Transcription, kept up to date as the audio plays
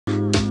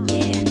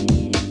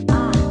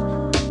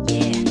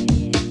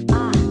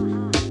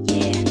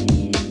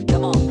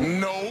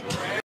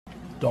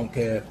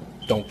Don't care.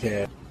 Don't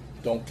care.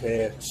 Don't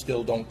care.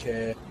 Still don't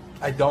care.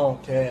 I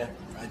don't care.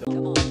 I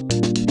don't.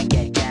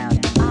 Get down.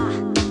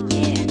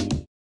 Yeah.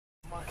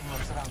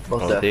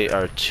 Oh, they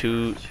are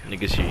two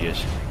niggas here,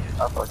 yes.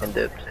 I fucking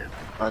dipped.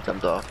 I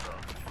jumped off.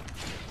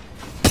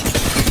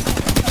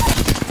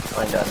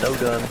 I ain't got no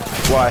gun.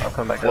 Why? I'll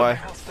come back Why?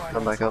 up.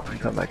 Come back up and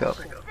come back up.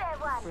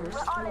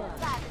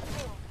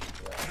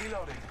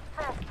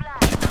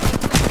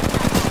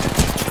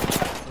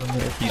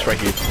 He's right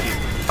here.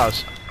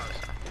 House.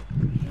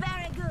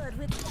 Very good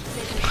with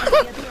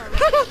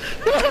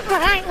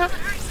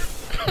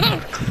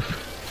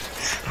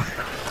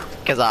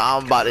Cause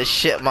I'm about to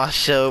shit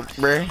myself,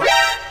 bruh.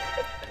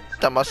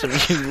 Talking about some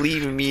you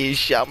leaving me and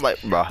shit. I'm like,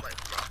 bruh.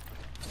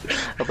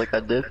 I was like, I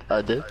dipped.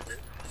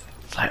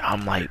 It's like,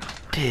 I'm like,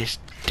 this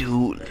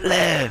dude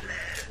left.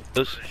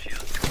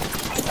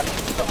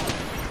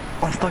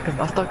 I stuck him.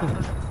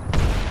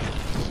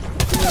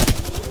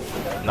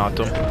 Knocked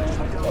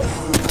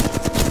him.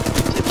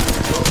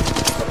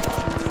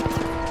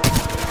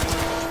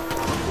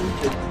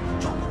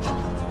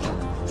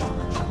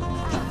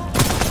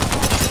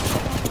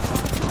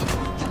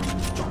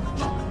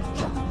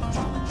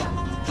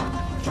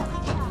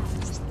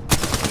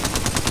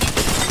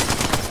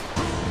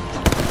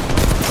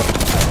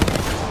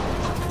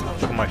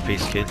 Look at my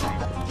face, kid.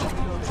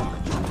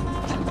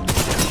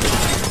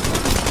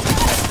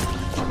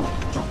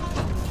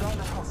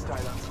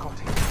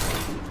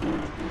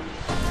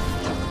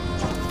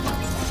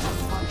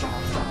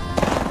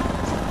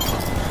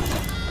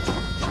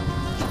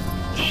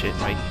 Shit,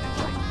 Mike.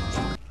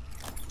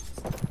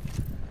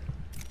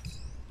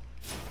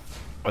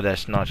 Oh,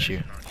 that's not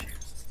you.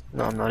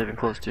 No, I'm not even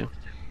close to.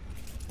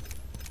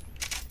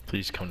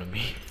 Please come to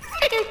me.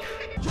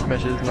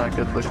 Mesh is not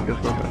good looking good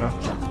for us right now.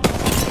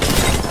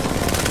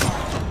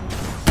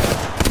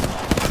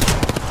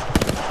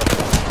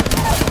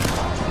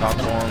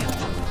 Knocked one.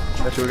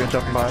 Mesh, we're gonna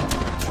jump from behind.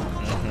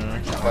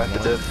 I have to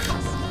dip.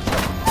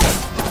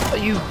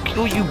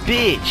 Oh, you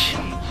bitch!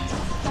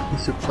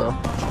 He's super slow.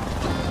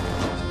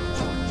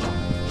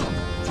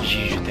 Just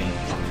use your thing.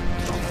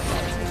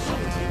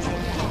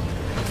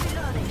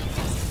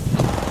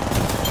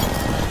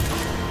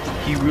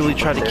 He really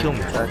tried to kill me.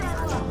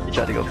 He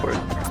tried to go for it.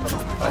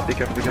 Alright, be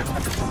careful, be careful.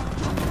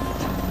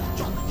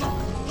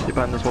 Get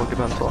behind this wall, get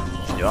behind this wall.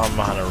 Yo, I'm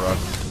behind a rock.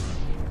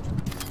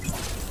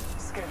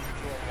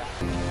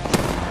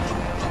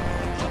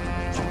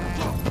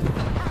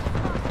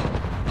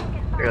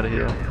 I gotta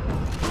heal.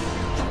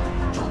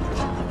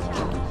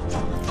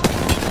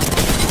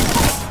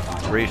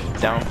 Reef,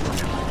 down.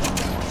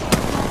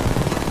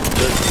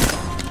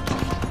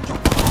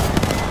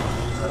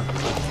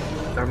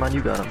 Never mind,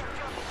 you got him.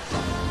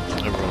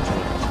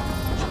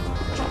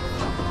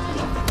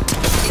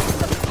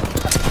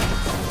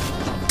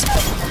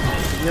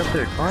 You up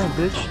there climb,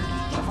 bitch.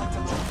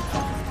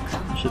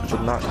 You should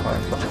have not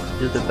climbed.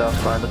 You did that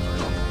behind us.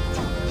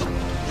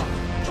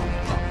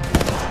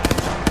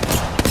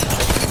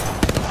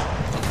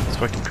 It's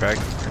fucking cracked.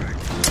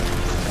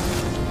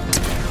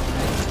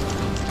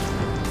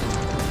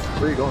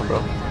 Where are you going, bro?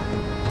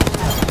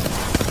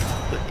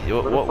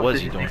 What was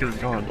he doing?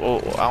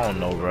 Oh, I don't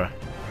know, bro.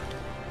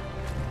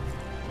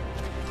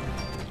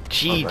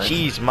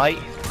 Jeez, Mike.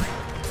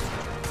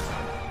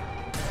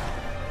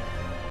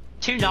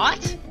 Two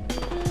knots?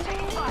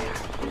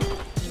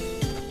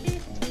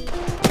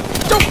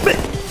 Stop it!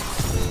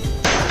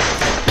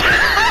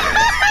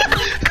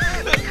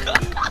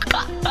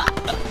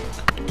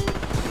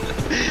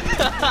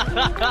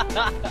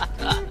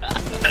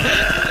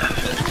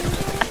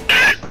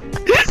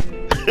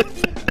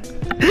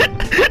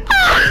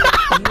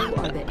 you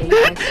are the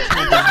Apex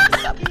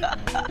champions.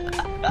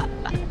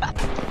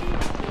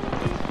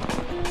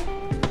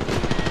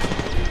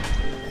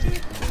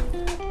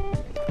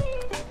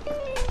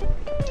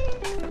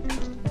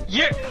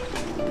 Yeah.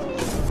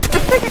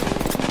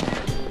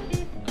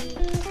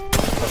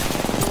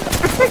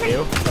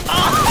 You?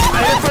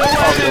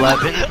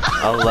 11.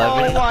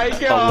 Oh my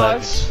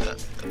gosh.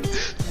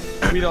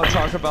 11. We don't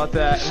talk about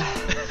that.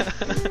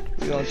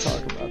 We don't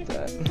talk about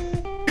that.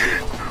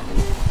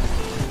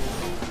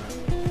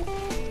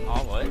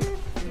 Oh, what?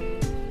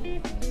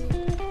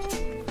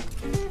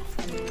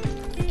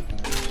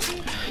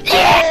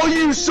 Oh,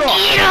 you suck!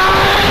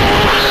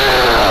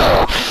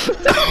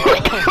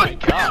 Oh my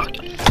god.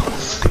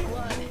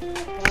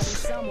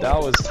 That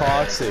was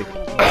toxic.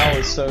 That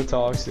was so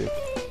toxic.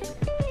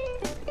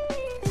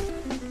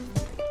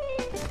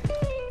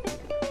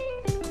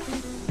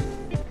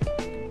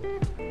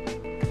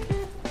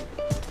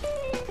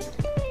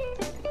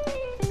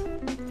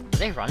 Are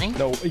they running?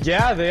 No,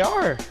 yeah, they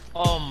are.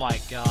 Oh my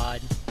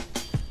god.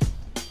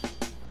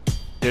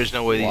 There's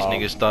no way these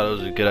niggas thought it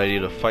was a good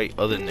idea to fight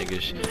other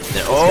niggas.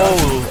 Then,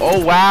 oh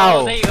Oh,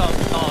 wow! there you go.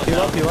 Oh, Heal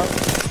no. up, heal up.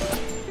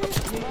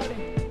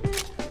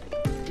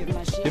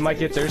 You might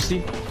get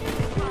thirsty.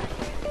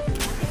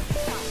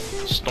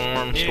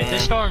 Storm. Dude,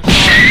 this storm's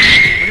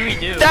what do we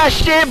do? That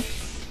shit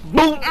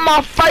boot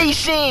my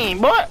face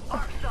in, boy.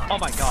 Oh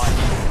my god.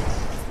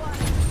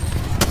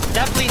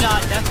 Definitely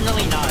not,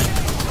 definitely not.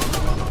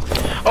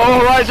 Oh,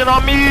 Horizon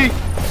on me!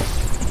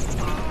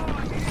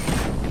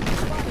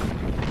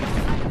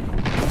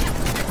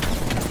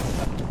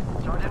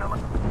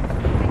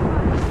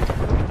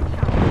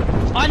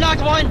 I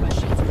knocked one!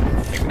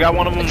 Got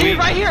one of them Dude, weak.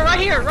 right here, right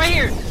here, right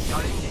here!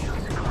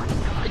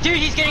 Dude,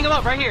 he's getting him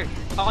up right here!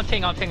 Oh, I'm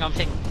ping.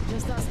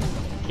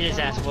 Hit his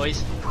ass,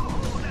 boys.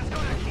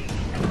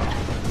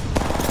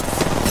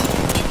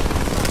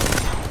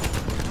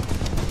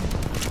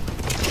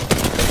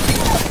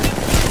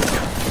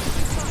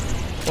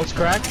 What's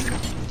cracked?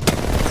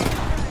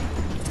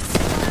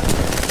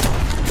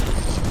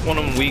 One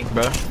of them weak,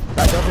 bro.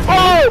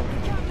 Oh!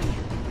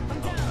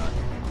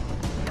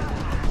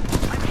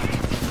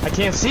 I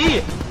can't see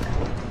it.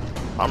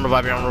 I'm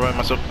reviving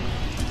myself.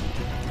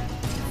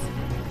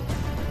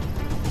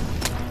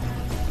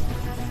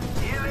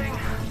 Healing.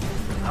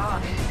 Ah,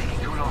 this is taking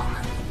too long.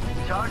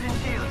 Charging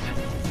shields.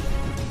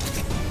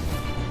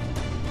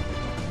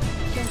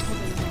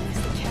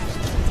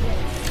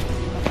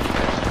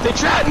 They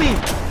trapped me.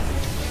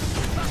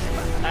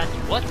 And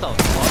what the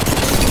fuck?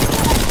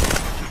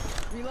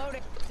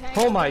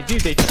 Oh my,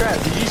 dude, they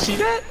trapped. Did you see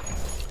that?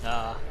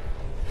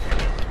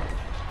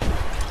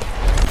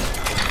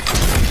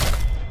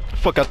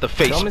 Fuck out the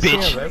face, Dumbest thing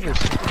bitch. I've ever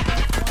seen.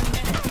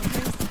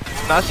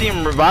 Now, I see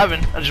him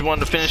reviving. I just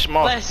wanted to finish him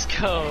off. Let's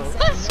go.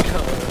 Let's go.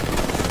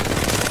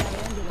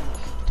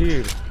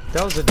 Dude,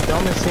 that was the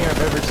dumbest thing I've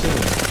ever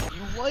seen.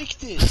 You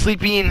liked it.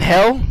 Sleepy in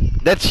hell?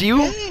 That's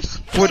you? Yes,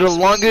 For the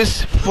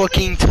longest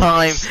fucking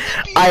time,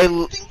 I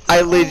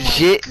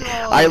legit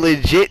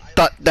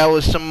thought that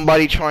was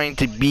somebody trying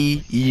to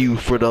be you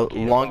for the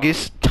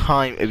longest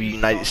time of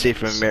United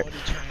States of America.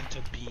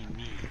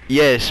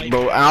 Yes,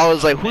 bro. I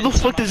was like, who the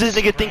fuck does this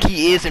nigga think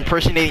he is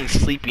impersonating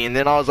Sleepy? And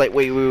then I was like,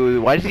 wait,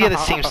 why does he have the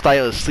same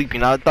style as Sleepy?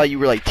 And I thought you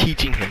were like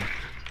teaching him.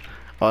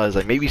 I was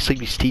like, maybe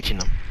Sleepy's teaching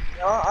him.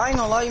 I ain't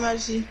gonna lie, you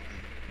Majesty.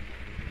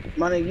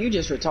 My nigga, you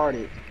just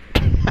retarded.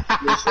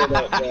 You straight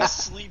up, bro.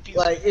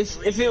 Like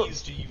if it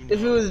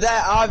was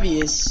that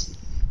obvious,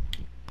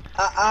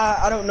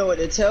 I don't know what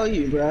to tell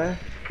you, bruh.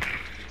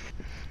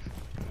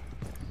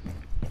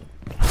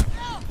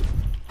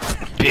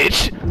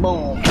 Bitch.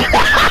 Boom.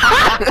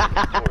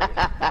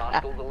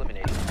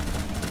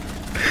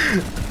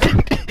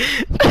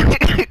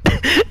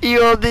 You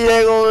don't think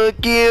that gonna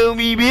kill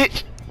me,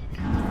 bitch?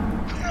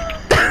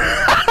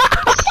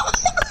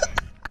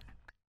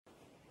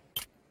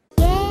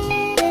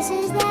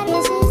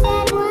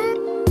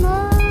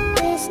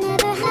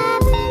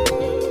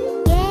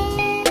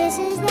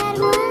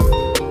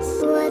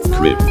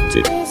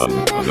 Cryptic.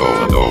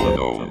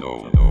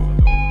 No.